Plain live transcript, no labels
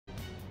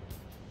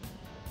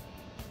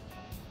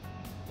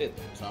Hey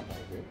there, Zombie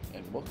here,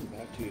 and welcome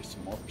back to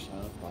some more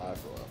Persona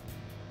 5 Royal.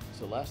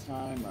 So last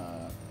time,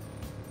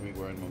 we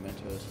were in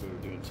Mementos, we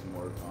were doing some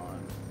work on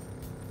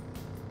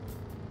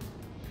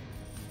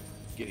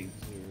getting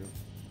through...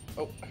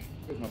 Oh,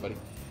 here's my buddy.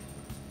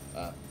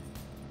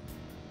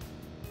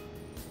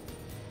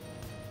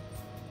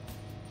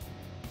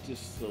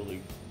 Just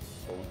slowly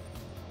rolling.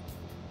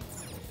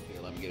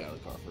 Here, let me get out of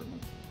the car for a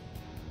minute.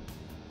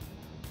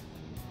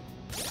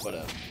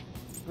 But,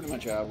 pretty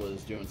much I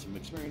was doing some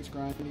experience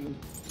grinding.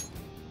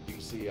 You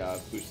can see I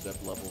boosted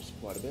up levels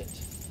quite a bit.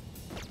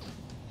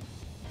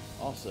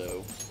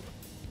 Also,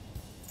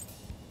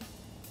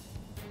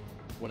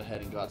 went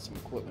ahead and got some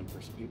equipment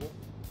for some people.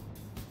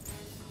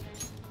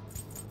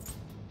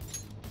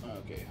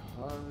 Okay,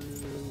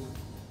 Haru.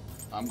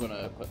 I'm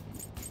gonna put...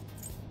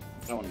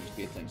 I don't want to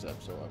speed things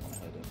up, so I went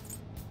ahead and...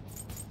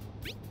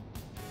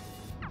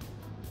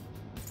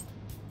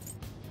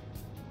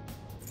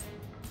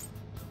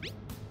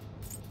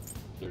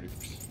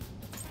 30%.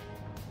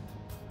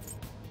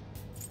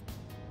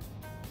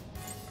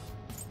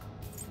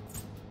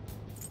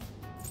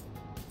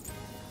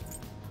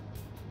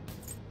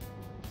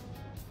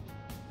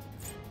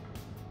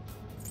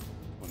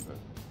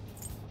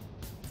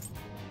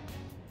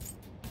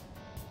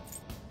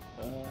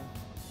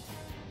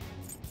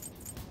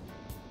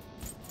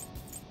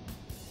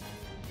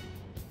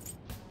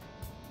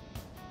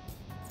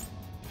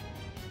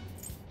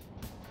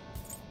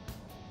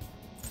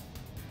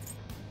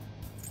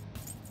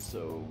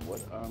 So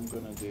what I'm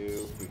gonna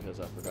do, because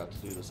I forgot to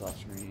do this off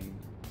screen,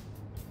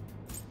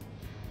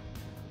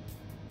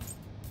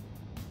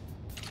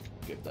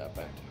 give that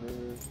back to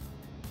her.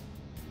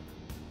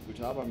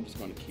 Futaba, I'm just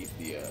going to keep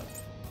the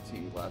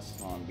team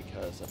glasses on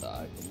because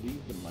I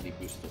believe the money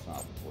boost does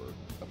not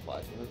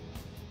apply to her.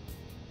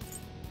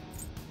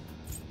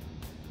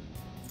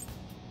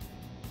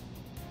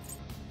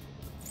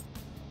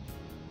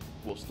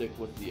 We'll stick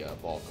with the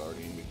Ball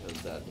Guardian because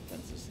that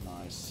defense is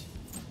nice.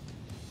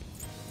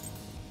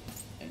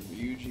 And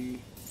Ryuji,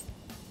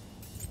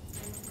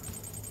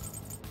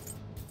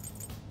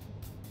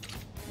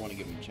 I want to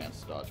give him a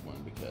chance to dodge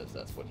one because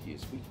that's what he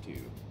is weak to.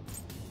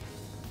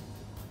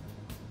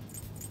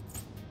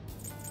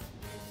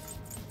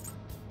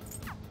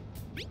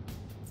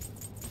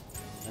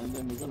 And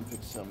then we're going to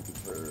pick something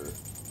for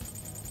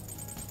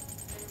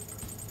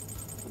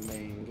the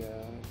main guy.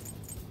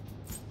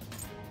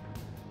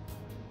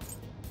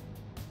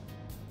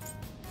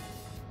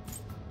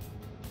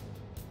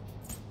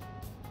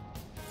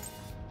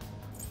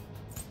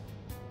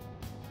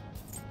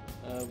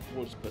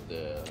 We'll just put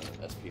the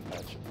SP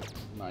patch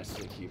nice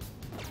to keep.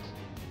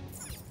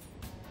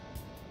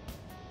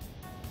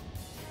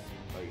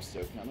 Are you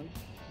still coming?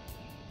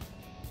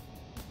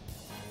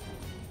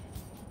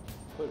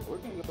 But we're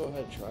gonna go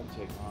ahead and try to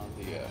take on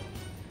the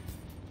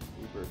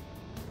Uber.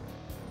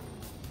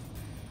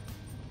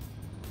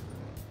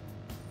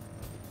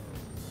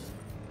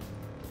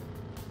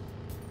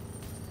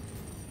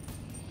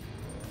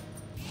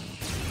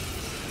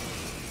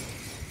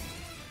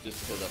 Just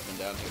because I've been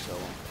down here so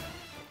long.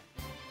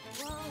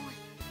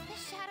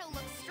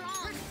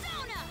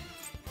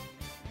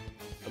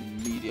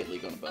 Immediately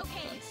gonna buff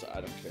defense, so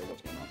I don't care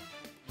what's going on.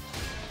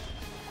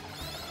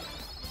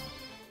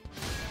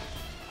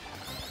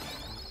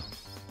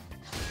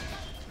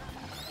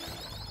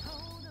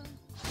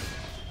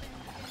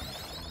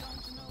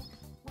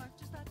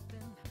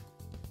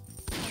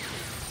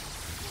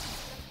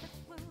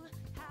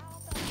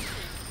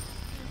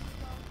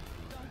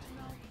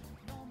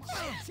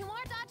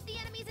 Tomorrow dodge the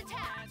enemy's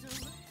attack.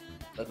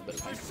 That's a bit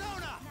of pain.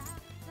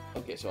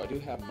 Okay, so I do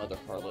have Mother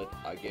Harlot.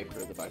 I gave her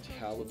the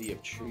Vitality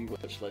of Tree,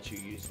 which lets you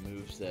use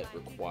moves that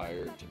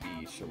require to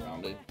be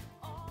surrounded.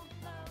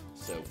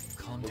 So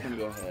we're gonna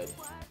go ahead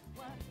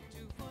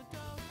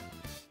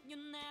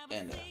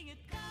and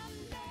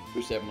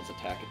boost everyone's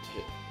attack,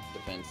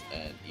 defense,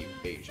 and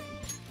evasion.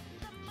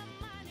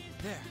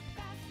 There.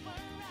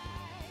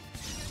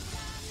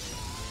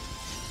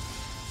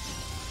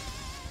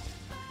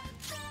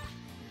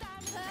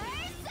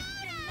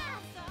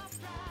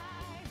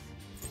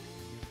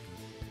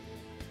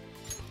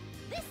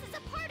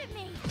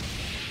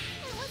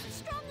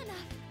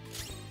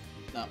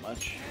 Not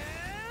much.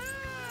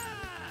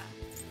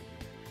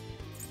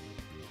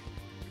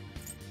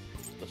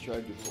 Let's try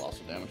to do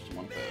colossal damage to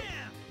one foe.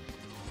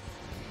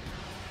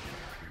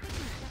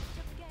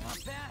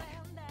 Not bad.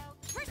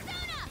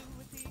 Persona!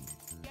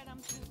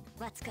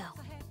 Let's go.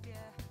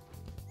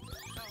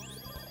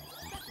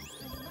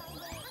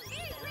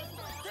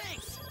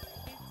 Thanks.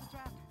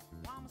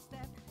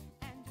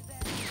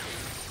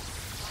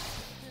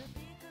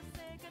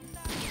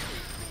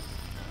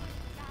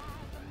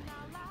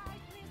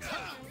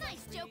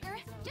 Nice, Joker.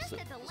 Just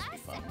at the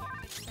last second.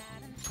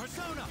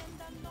 Persona.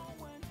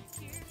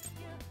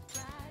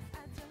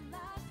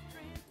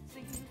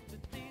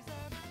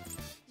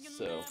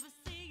 So,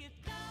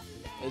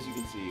 as you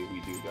can see, we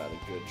do got a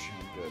good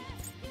chunk of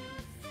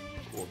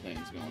cool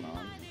things going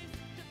on.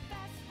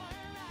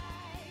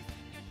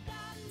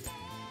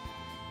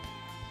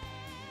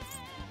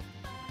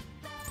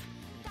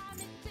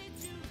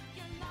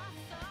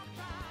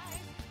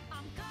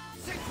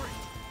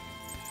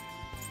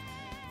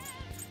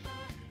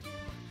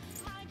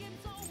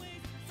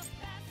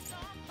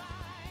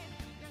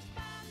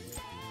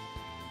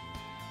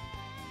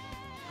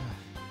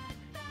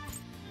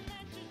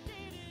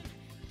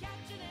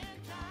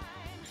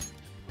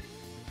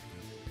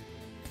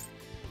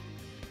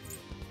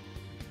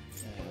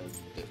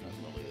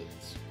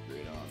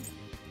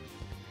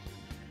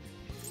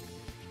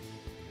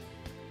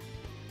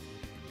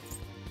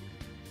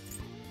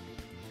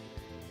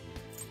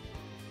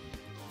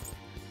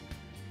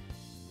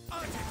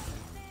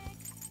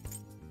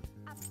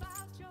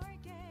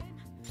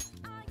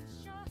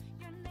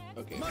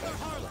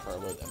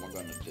 Harlot, and we're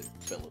going to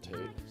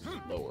debilitate,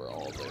 lower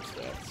all their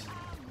stats.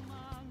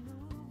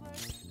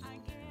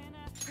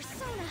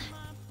 Persona!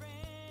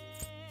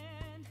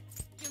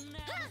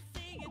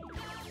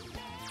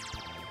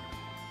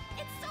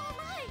 It's still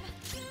alive!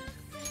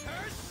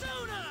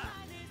 Persona!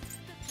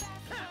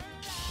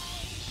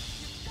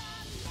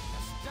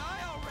 Let's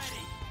die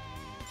already!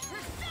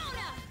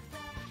 Persona!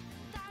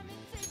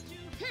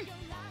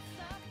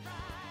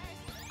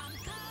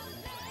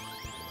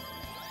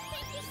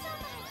 Thank you so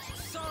much!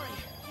 Sorry!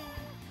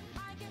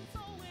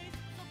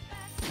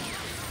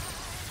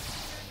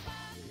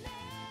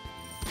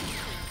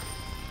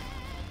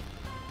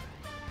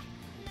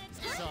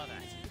 Saw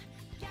that.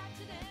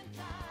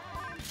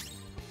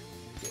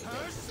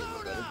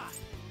 Persona!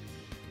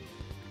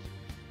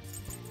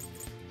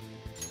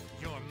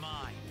 You're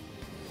mine.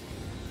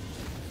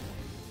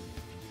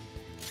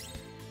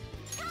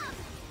 Come!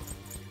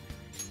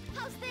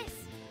 How's this?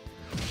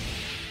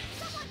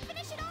 Someone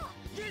finish it off!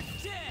 You're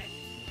dead!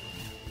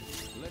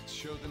 Let's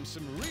show them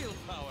some real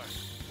power.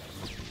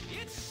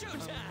 It's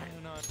showtime!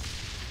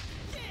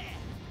 Yeah!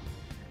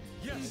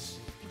 Yes.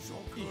 So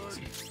good.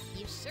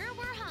 You sure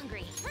were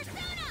hungry.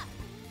 Persona!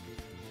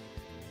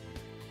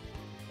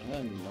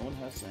 And no one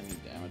has any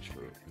damage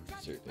for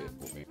Serpent,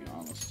 if we're being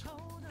honest.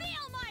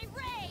 Feel my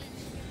rage!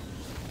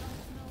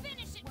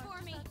 Finish it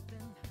for me!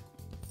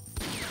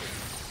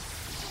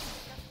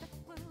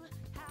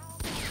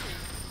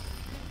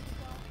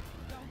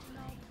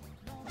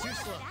 Too What's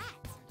slow. that?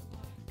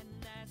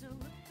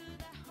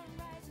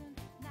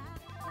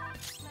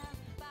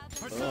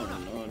 Oh, Persona!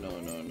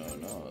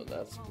 no,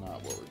 that's not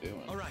what we're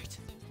doing. All right.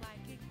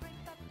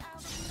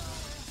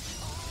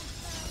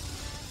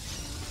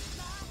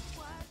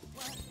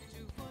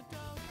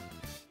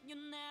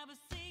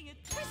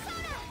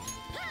 Persona!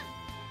 Huh!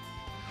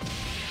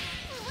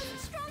 I wasn't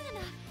strong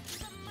enough.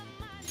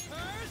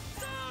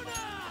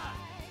 Persona!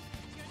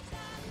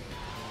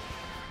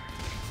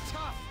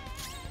 Tough.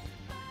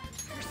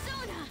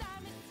 Persona!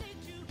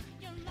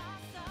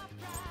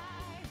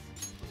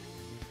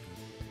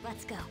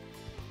 Let's go.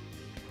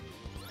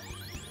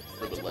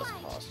 A little bit less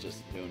cost just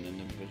doing an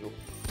individual.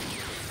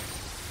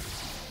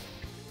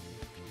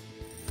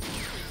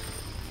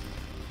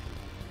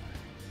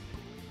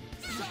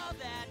 Saw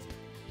that.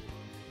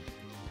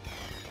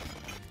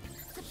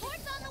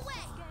 Support's on the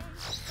way!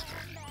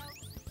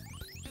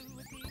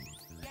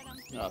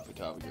 Not off the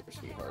top of your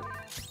sweetheart.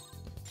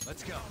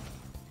 Let's go.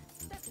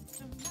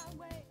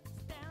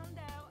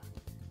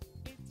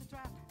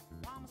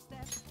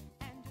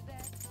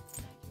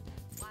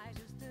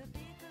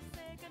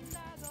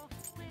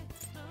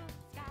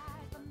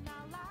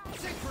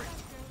 Siegfried!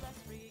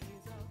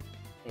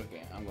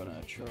 Okay, I'm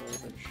gonna charge.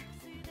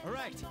 All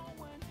right.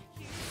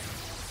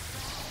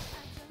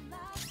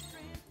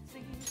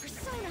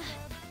 Persona!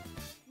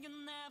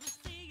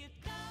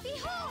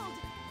 Behold!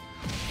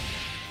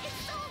 It's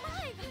still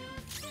alive!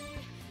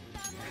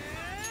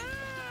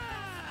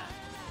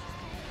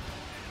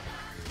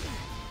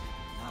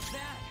 Not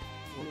bad.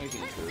 We're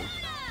making it through.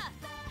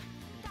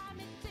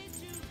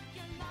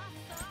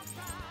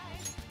 Persona!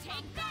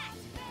 Take that!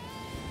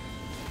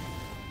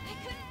 I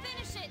couldn't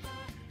finish it!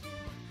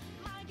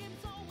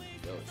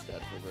 Yo, it's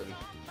dead for Verdi.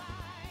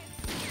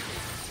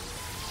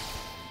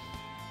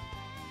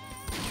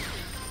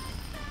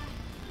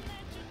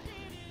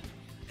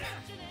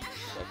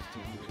 That's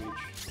 200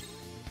 each.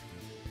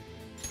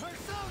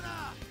 Persona!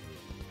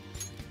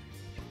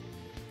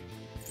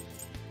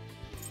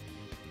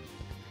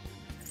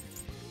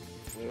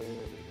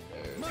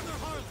 There. Mother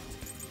Harlot!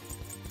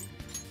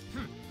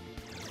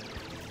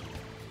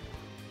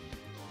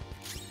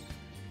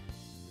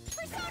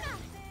 Persona!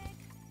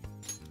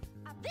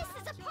 This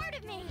is a part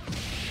of me!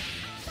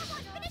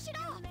 Someone finish it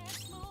off!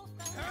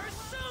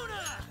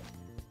 Persona!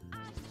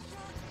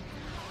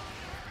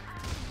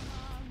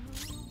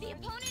 The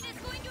opponent is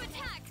going to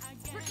attack!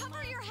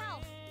 Recover your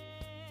health!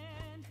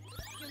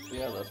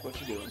 Yeah, that's what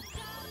you're doing.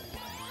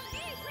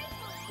 Very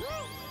grateful!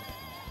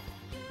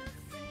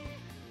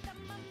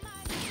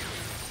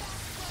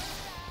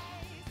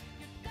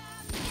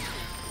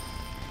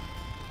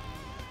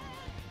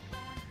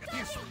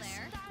 Careful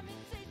there!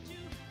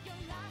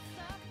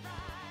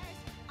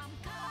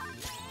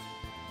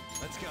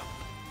 Let's go.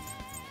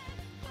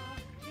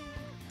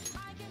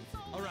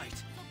 All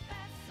right.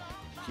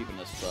 Keeping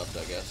us buffed,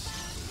 I guess.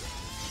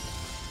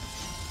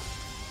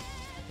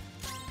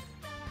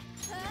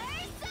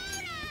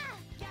 Persona!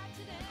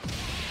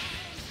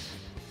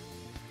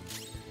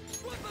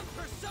 Flip him,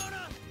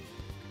 Persona!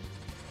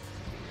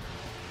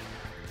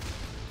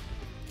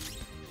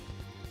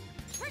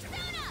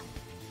 Persona!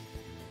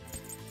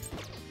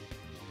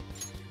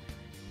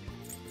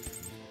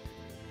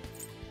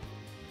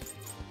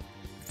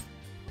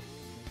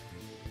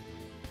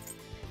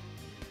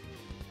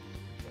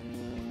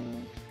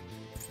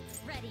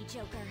 Ready,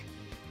 Joker.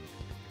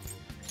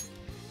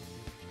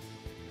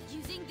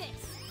 Using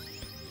this.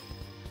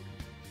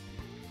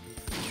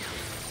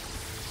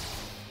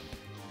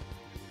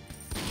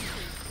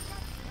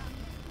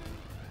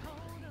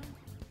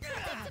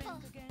 Predictable.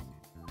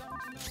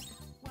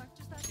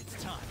 It's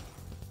time.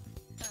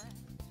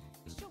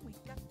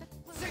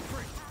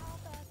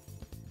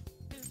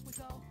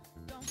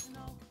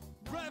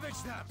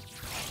 them!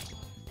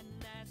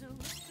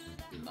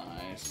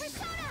 Nice.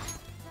 Persona!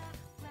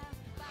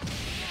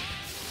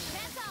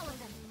 That's all of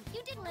them.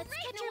 You did great,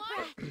 catch your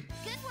breath.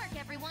 Good work,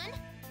 everyone.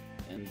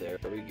 And there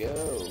we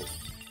go.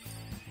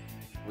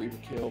 Reaper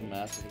Kill,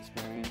 massive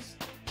experience,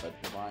 a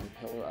divine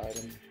pillar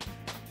item.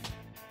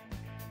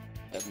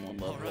 Everyone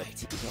level up Alright,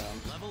 2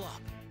 times. level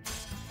up.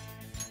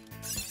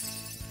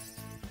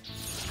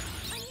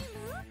 On your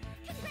move?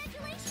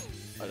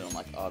 Congratulations. I don't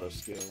like auto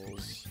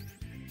skills.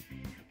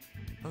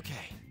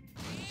 Okay.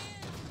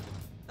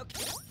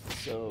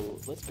 So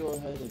let's go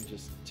ahead and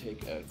just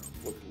take a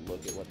quick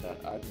look at what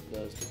that item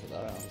does, because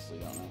I honestly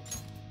don't know.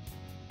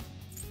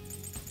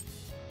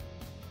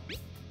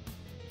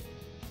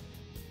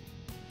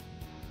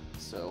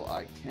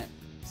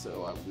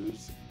 So I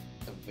lose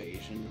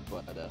evasion,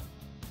 but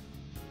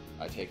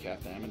I take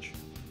half damage.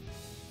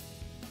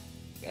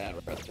 Yeah,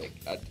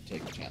 I'd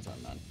take a chance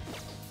on none.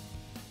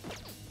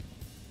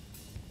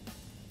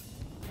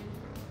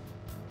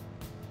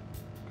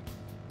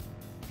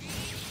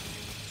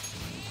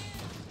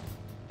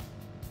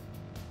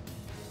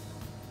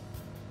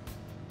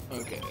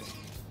 Okay.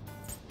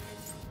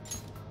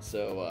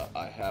 So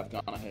I have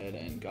gone ahead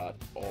and got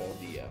all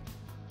the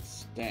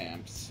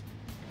stamps.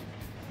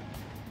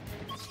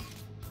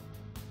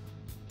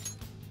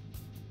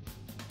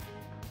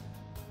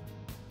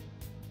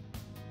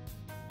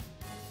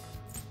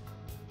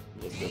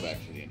 Let's go back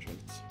to the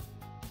entrance.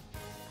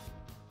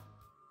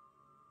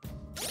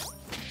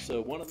 So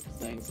one of the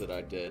things that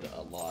I did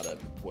a lot of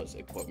was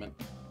equipment.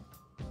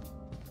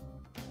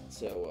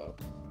 So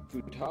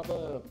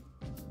Futaba,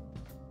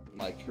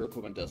 like, her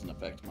equipment doesn't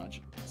affect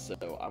much. So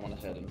I went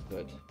ahead and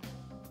put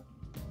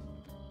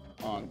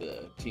on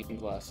the team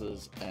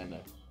glasses, and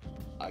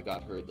I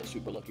got her the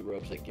super lucky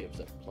robes that gives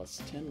a plus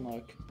 10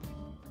 luck.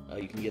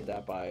 You can get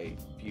that by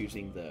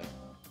fusing the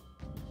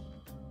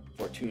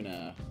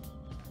Fortuna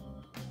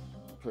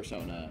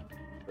persona,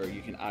 or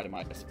you can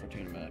itemize the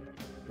Fortuna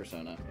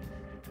persona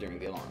during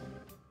the alarm.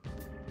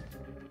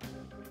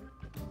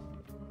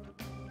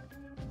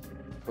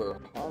 For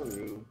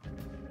Haru,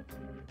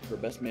 her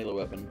best melee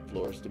weapon,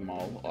 Flores de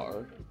Mal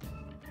R,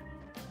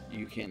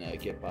 you can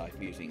get by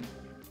fusing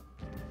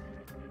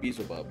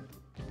Beelzebub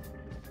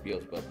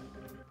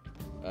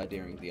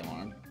during the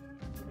alarm.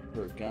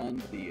 Her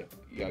gun, the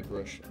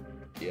Yagrush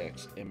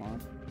DX MR,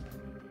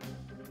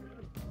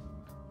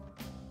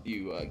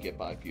 you get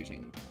by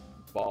fusing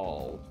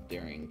Ball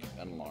during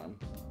an alarm.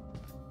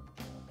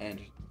 And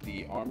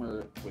the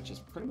armor, which is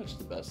pretty much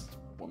the best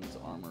woman's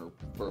armor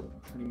for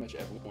pretty much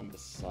everyone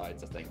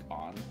besides, I think,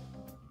 On,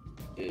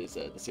 is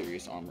the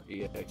Serious Armor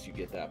EX. You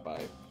get that by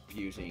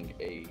fusing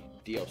a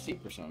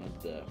DLC persona,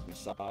 the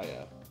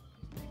Messiah,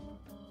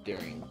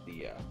 during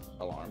the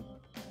alarm.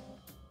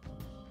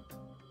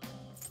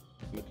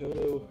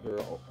 Makoto,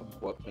 her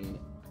weapon,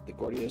 the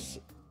Gordius,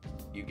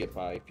 you get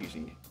by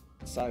fusing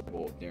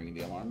Cyborg during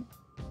the alarm.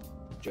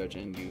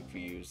 Judging, you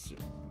fuse you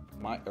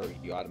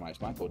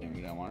itemize Michael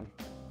during the alarm,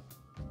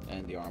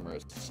 and the armor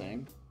is the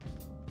same.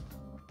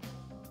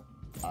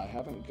 I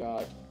haven't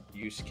got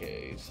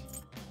Yusuke's.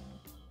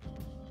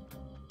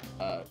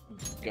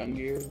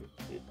 Gungnir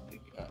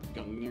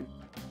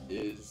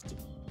is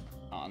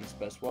An's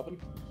best weapon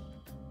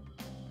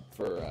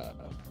for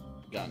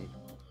gun,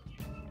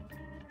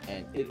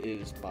 and it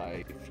is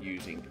by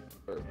fusing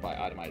or by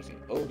itemizing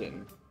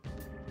Odin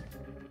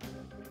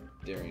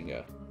during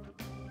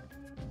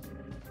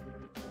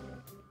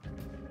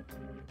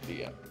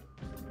the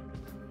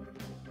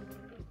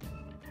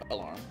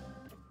alarm.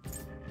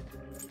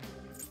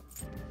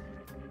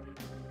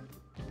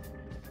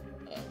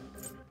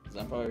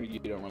 Zenfire, you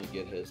don't really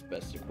get his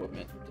best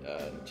equipment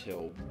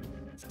until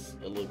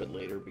a little bit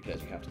later,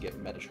 because you have to get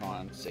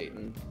Metatron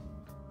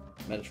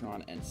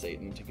and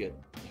Satan to get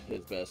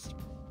his best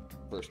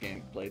first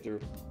game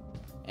playthrough,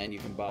 and you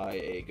can buy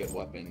a good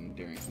weapon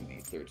during the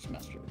third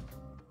semester.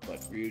 But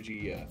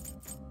Ryuji,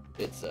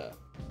 it's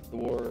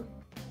Thor,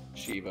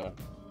 Shiva,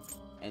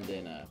 and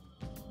then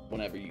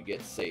whenever you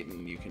get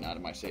Satan, you can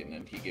itemize Satan,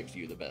 and he gives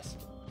you the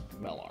best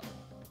Mel armor.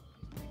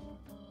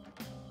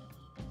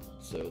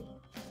 So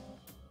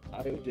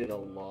I did a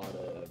lot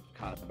of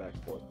kind of back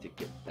and forth to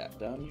get that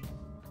done,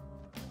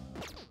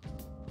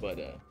 but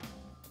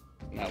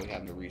now we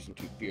have no reason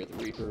to fear the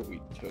Reaper. We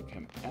took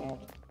him out.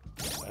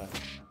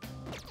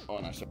 Oh,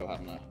 and I still have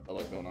an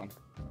alert going on.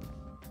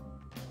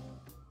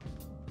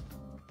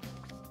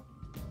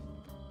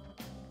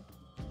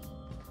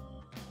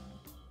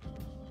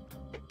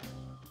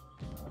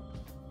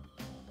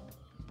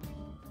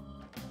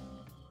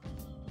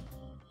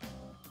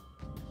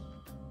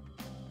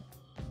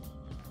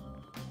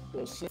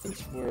 So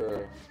since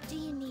we're Do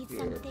you need here,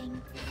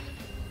 something?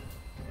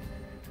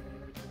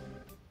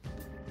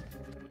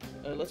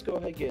 Let's go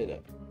ahead and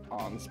get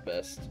On's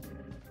best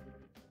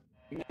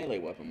melee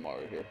weapon while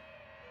we're here.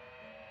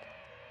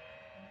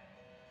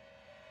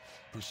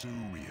 Pursue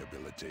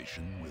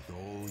rehabilitation with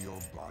all your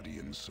body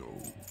and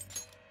soul.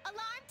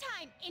 Alarm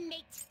time,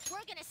 inmates!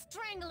 We're gonna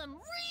strangle him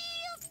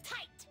real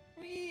tight!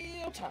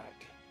 Real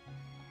tight.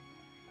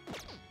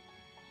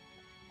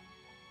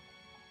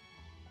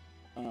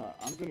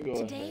 I'm gonna go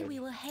Today ahead. we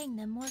will hang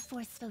them more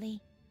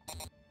forcefully.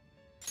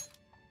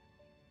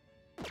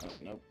 Oh,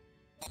 nope.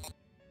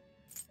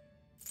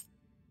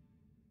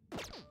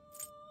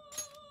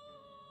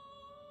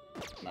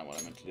 Not what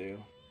I meant to do.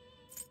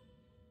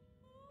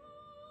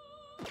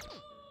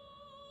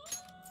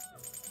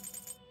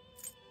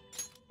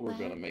 We're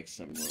gonna make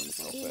some room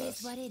real It is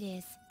fast. what it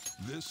is.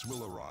 This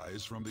will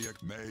arise from the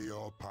may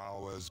your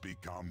powers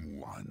become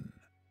one.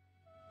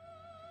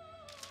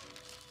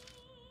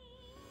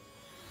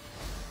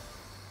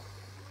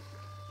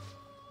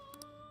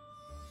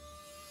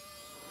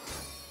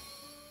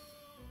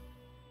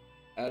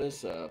 That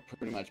is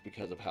pretty much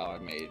because of how I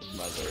made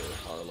Mother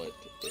Harlot.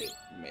 It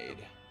made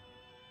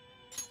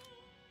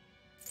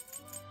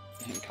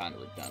him kind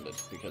of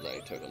redundant because I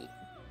took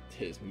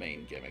his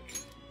main gimmick.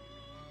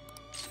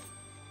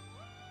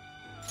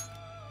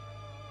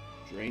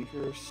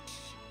 Drinkers,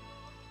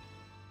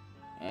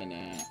 and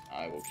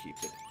I will keep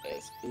it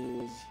as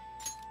is.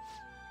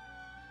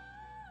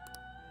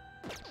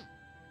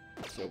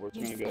 So we're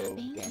You're gonna go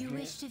stopping? down You here.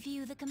 wish to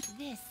view the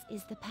This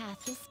is the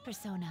path, this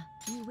persona.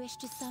 You wish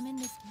to summon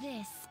this.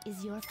 This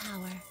is your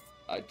power.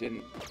 I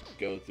didn't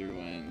go through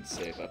and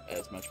save up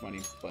as much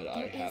money, but I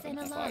There is have an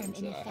enough alarm items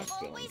in that I have effect.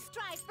 filling. Always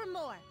strive for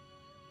more.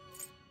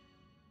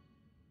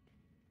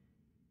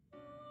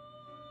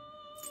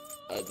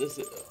 This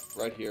is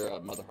right here.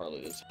 Mother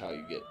Harlot is how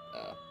you get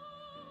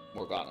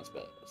Morgana's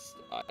best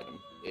item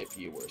if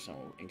you were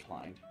so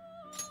inclined.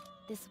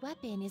 This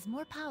weapon is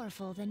more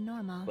powerful than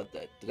normal. But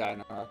the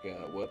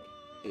Dynarca whip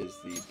is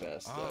the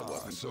best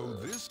weapon So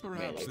for this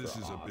perhaps melee this for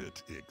is a on.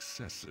 bit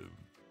excessive.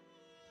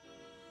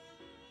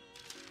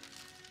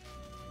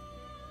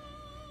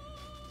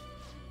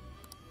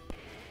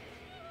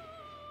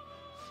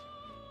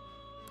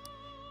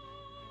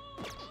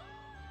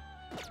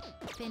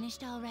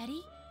 Finished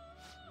already?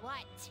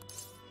 What?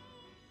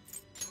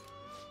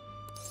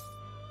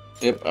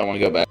 Yep, I want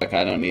to go back.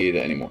 I don't need it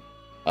anymore.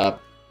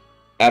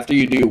 After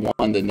you do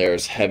one, then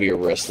there's heavier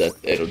risk that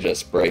it'll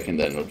just break, and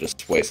then it'll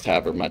just waste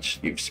however much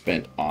you've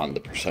spent on the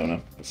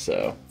persona.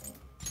 So,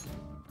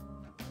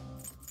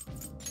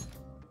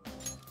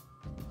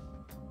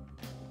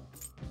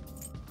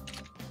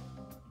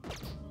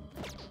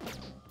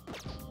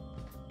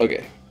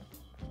 okay.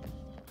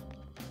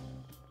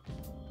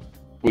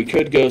 We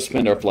could go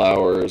spend our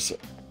flowers.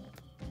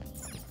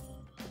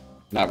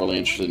 Not really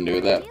interested in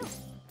doing that.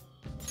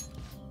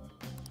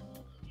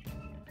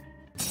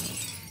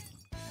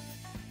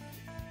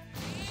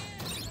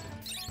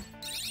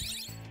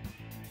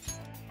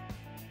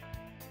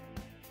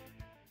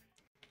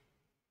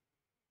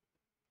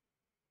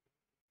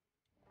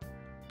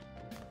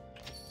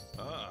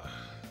 Ah,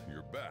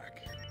 you're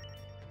back.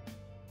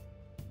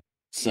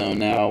 So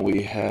now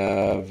we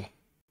have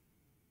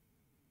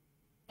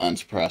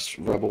Unsuppressed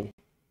Rebel.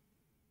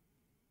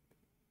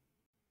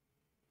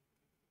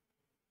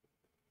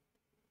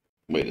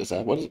 Wait, is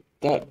that what is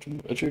that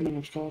achievement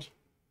was called?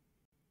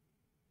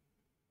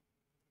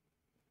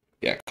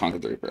 Yeah, Conquer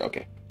the Reaper.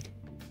 Okay.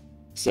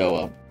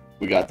 So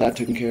we got that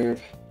taken care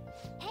of.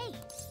 Hey,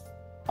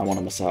 I want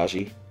a massage.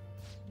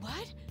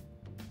 what?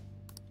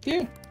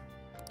 Yeah.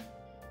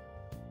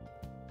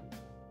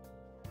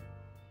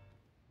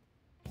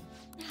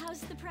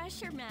 How's the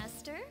pressure,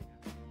 Master?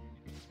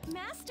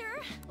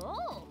 Master?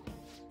 Oh,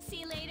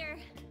 see you later.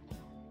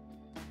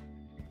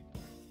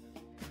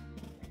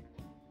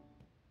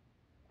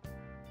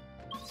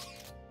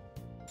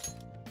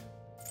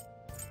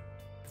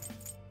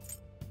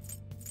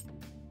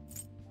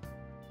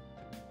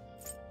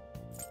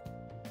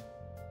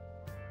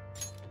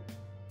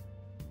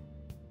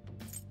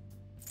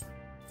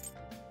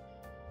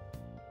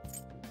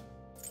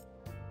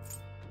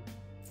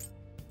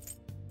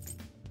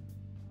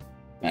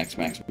 Max,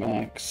 max,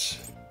 max.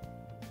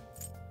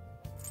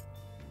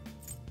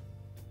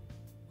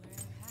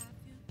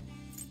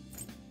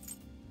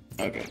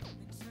 Okay.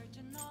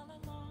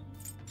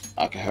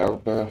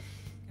 Akihabara.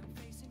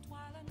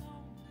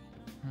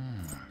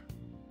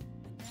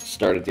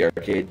 Started the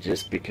arcade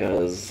just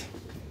because.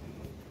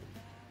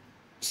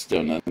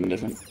 Still nothing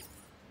different.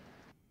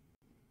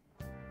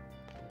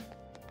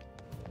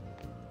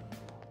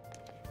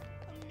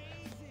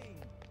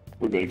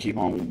 We're going to keep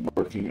on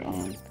working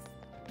on.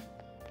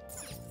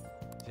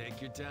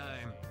 Take your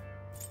time.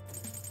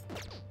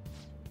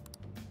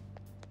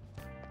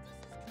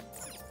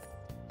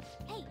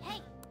 Hey,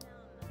 hey.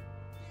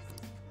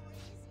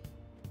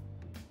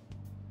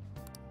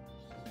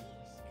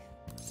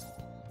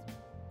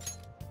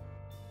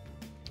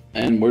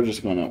 And we're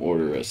just going to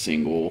order a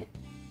single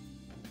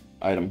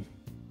item.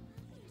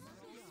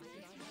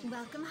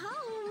 Welcome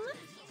home.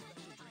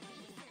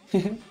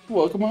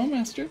 Welcome home,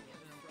 Master.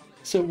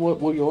 So what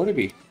will your order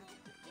be?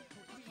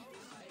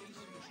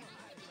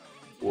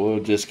 We'll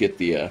just get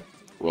the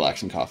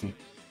relaxing coffee.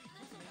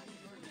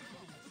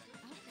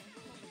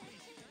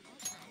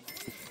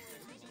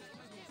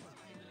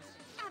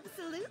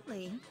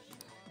 Absolutely.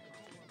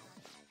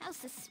 How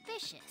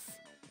suspicious.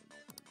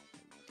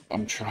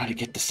 I'm trying to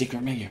get the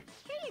secret menu.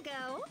 Here you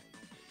go.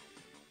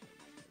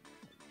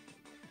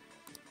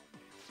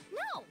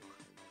 No.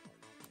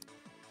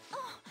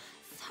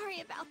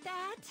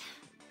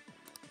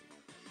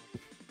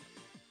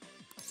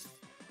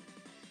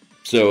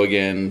 So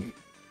again,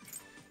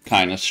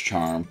 kindness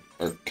charm,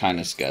 or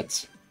kindness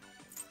gets.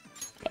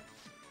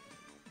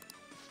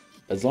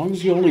 As long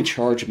as you only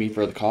charge me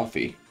for the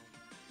coffee.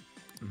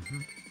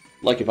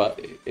 Like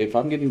if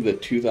I'm getting the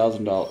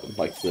 $2,000,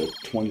 like the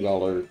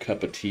 $20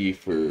 cup of tea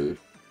for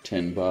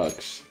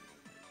 $10,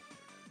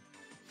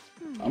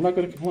 I'm not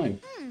gonna complain.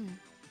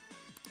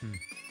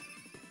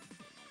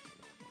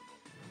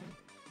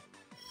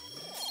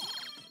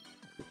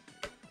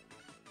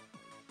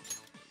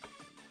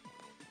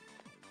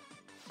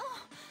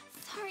 Oh,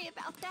 sorry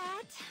about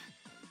that.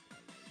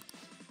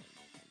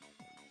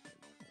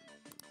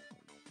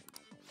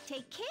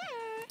 Take care.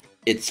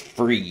 It's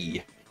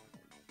free.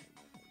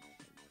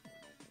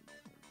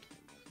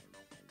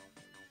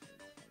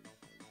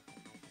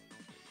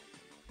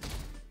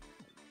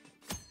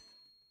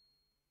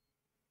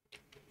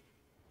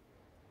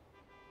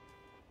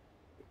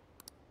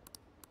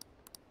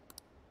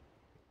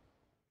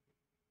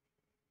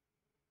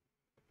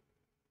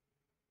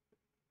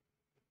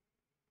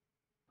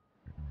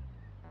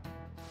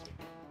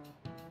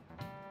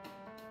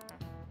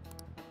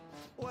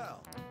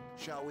 Well,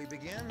 shall we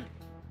begin?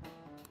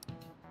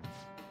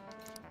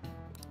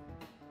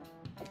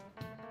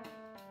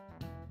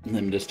 And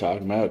them just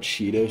talking about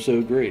Cheeto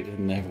so great,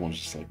 and everyone's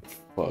just like,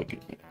 fuck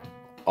it.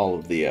 All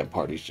of the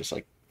parties just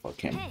like, fuck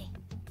him. Hey.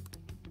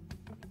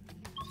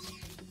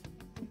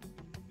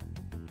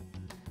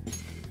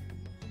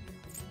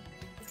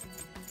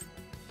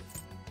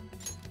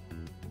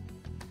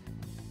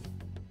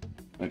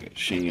 Okay,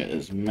 Shinya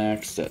is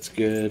maxed, that's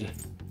good.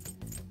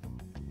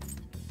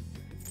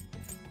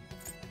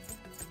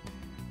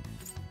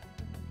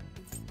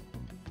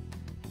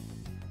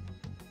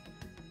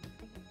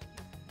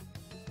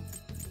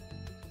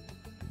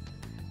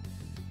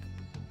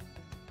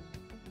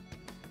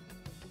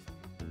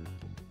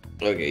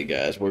 Okay,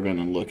 guys, we're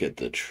gonna look at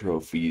the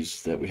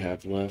trophies that we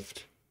have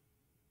left.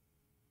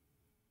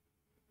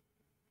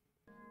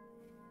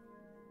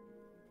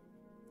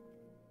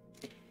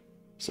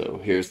 So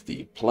here's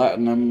the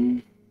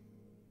platinum.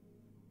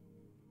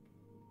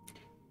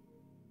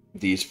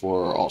 These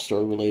four are all-star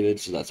related,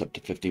 so that's up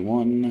to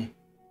 51.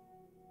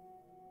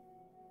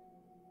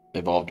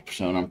 Evolved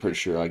Persona, I'm pretty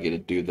sure I get to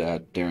do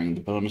that during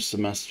the bonus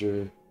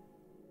semester.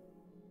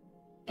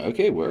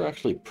 Okay, we're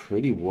actually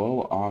pretty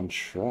well on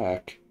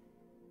track.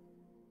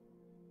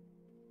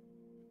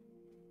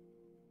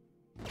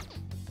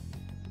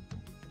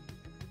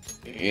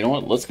 You know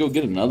what? Let's go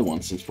get another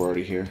one since we're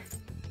already here.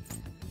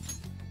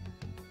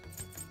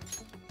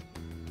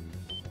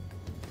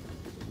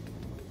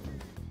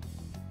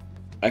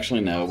 Actually,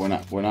 no,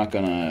 we're not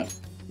gonna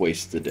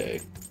waste the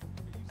day.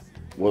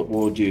 What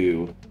we'll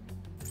do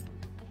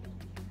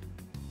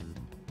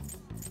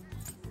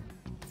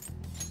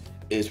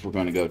is we're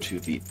gonna go to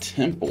the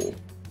temple.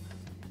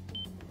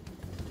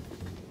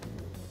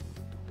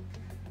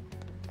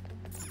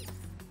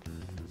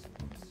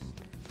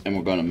 And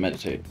we're gonna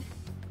meditate.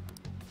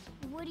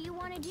 What do you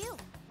want to do?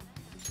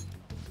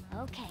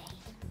 Okay.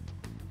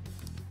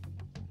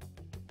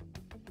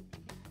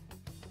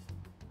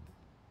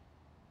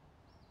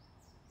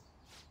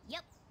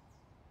 Yep.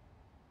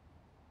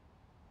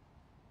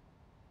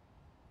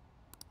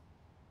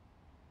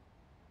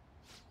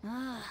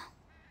 Ah.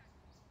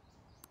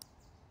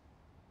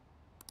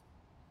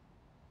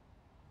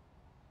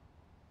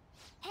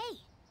 Hey.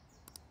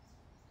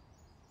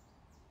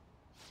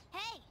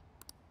 Hey.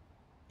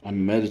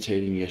 I'm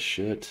meditating, you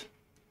shit.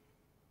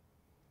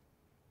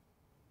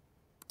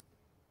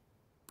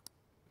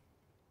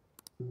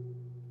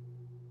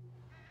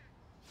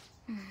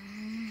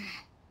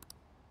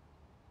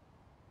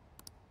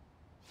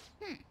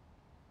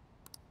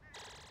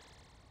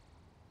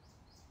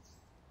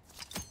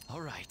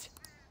 All right.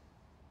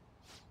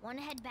 Want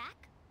to head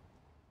back?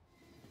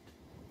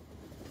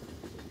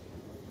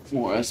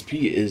 More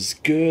SP is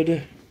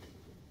good.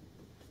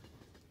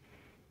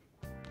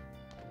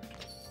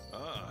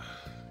 Ah,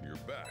 you're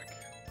back.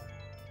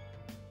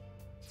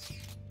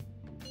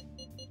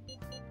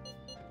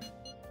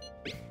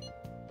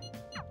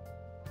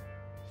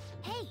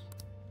 Hey.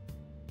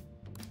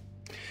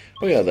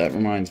 Oh yeah, that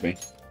reminds me.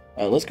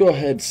 Let's go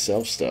ahead and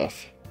sell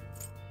stuff.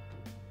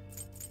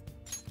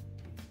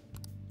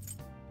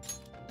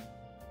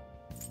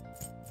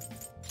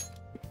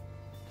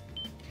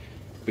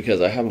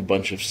 Because I have a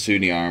bunch of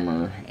Suni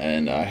armor,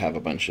 and I have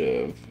a bunch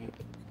of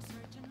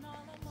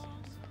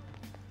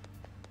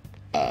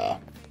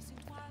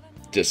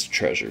just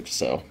treasure to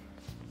sell.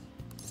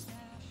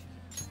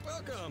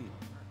 Welcome.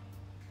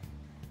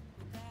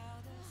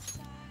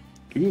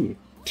 Ooh,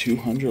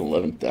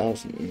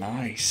 211,000,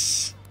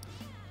 nice.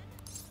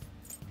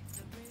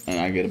 And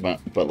I get a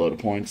buttload of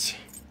points.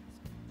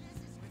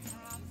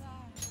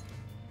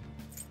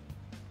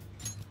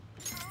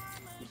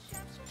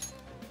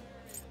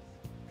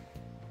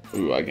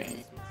 Ooh, I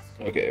can.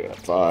 Okay, I got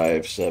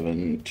 5,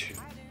 7, 2.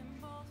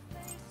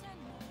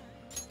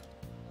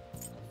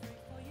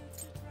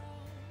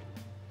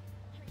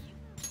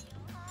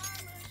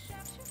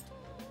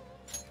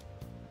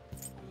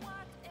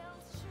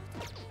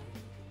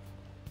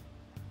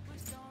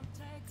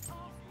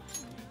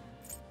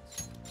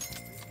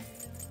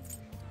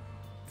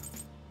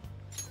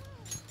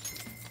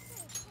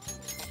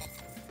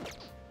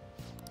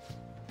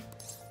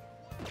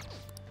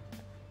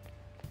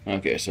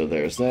 Okay, so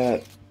there's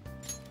that.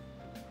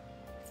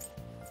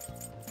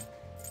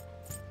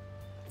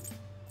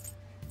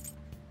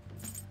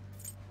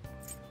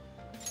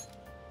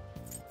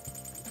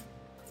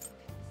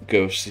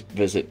 Go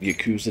visit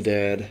Yakuza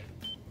Dad.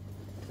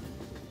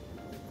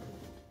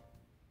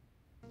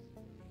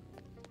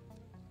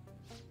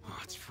 Oh,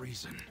 it's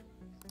freezing.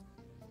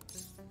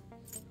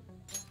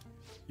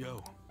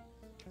 Yo.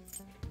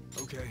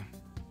 Okay.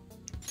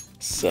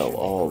 Sell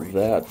all of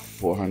that.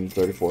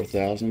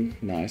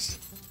 434,000. Nice.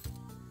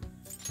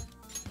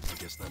 I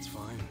guess that's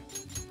fine.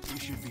 You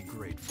should be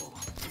grateful.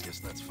 I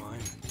guess that's fine.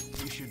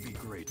 You should be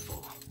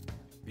grateful.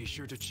 Be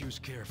sure to choose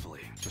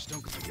carefully. Just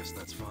don't. I guess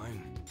that's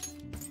fine.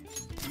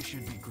 You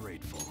should be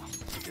grateful.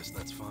 I guess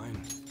that's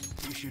fine.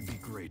 You should be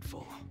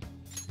grateful.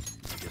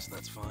 I guess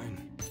that's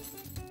fine.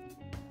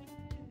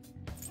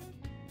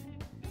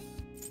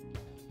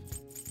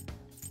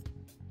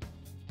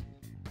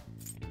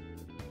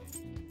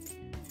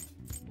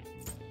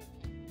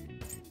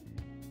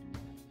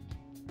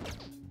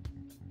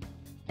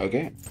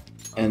 Okay.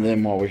 And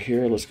then while we're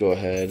here, let's go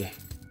ahead.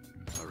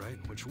 All right,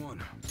 which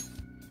one?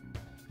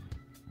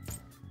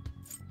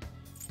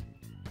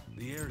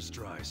 The air's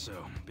dry, so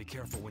be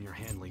careful when you're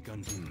handling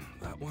gun.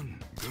 That one?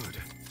 Good.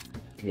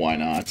 Why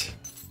not?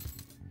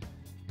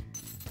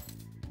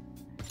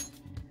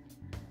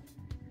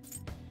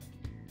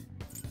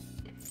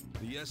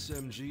 The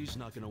SMG's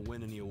not gonna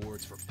win any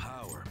awards for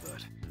power,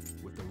 but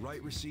with the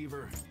right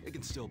receiver, it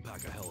can still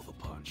pack a hell of a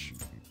punch.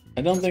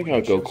 I don't think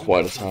I'll go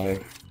quite as high.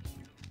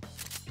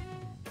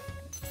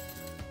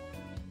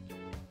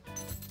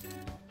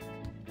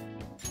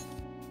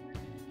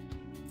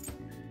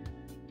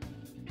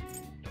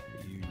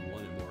 You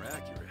want it more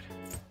accurate.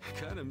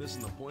 Kinda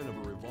missing the point of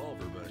a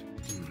revolver, but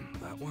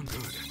that one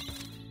good.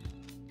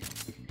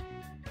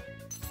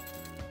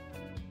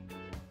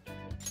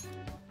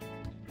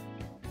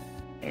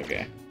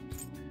 Okay.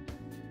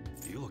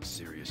 You look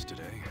serious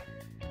today.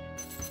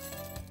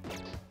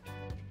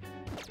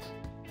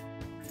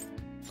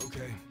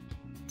 Okay.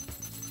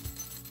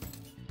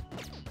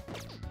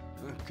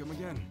 Come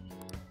again.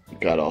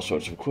 Got all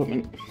sorts of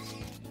equipment.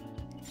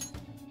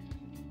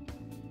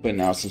 But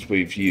now since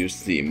we've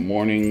used the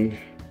morning...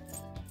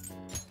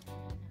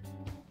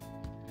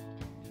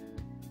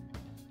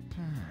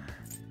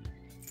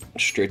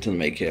 Straight to the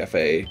maid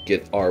cafe,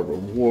 get our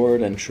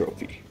reward and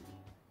trophy.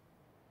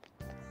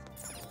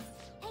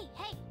 Hey,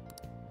 hey!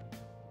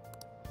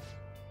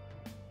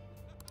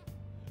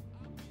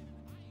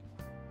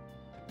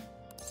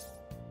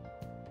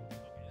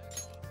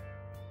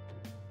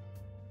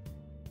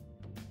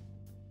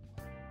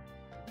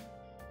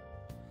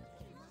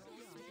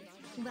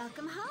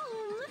 Welcome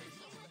home!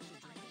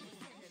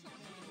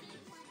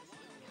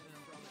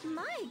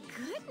 My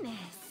goodness!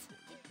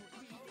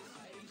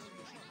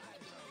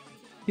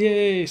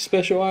 Yay,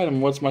 special item.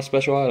 What's my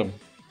special item?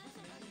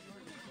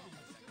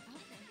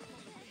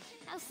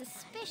 How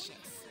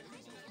suspicious.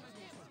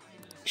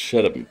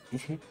 Shut up. Here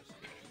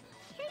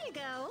you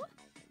go.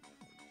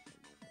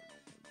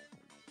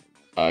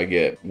 I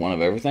get one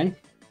of everything.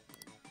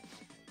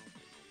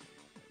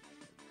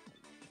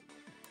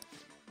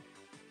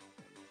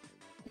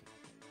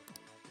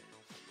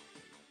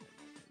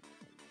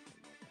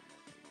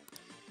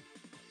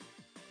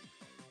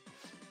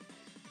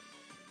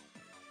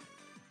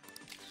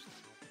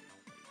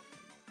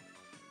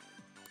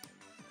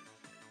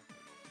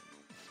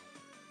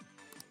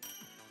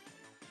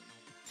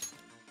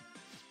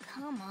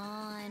 Come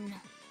on.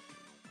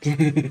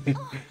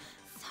 Oh,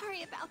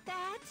 sorry about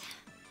that.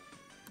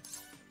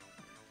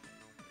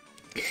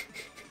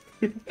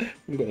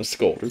 I'm gonna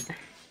scold her.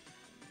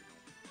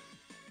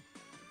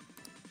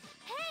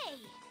 Hey!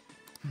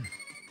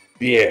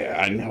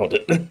 Yeah, I nailed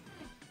it.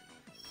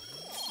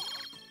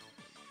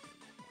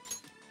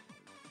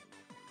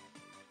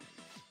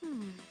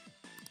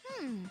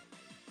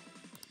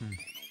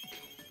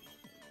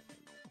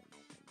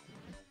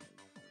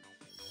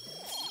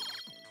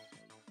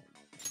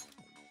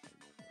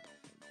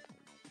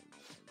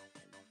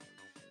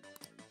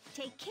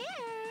 Take care.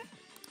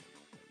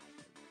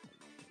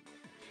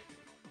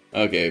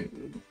 Okay,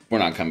 we're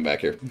not coming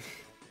back here.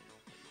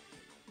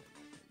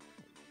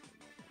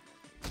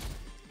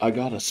 I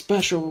got a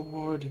special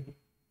reward.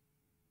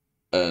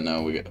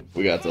 No, we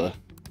got the...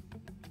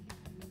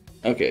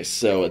 Okay,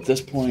 so at this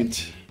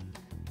point,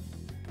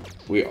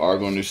 we are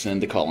going to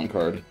send the calling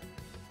card.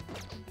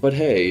 But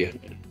hey,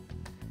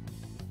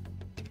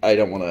 I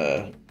don't want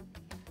to...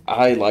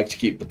 I like to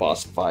keep the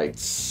boss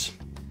fights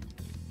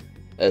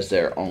as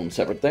their own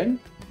separate thing.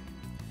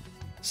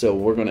 So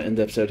we're going to end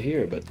the episode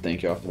here, but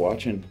thank you all for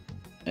watching,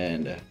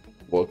 and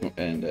welcome,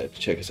 and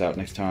check us out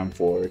next time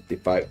for the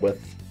fight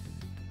with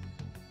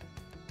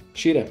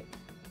Sheeta.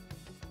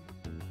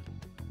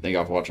 Thank you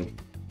all for watching.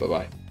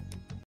 Bye-bye.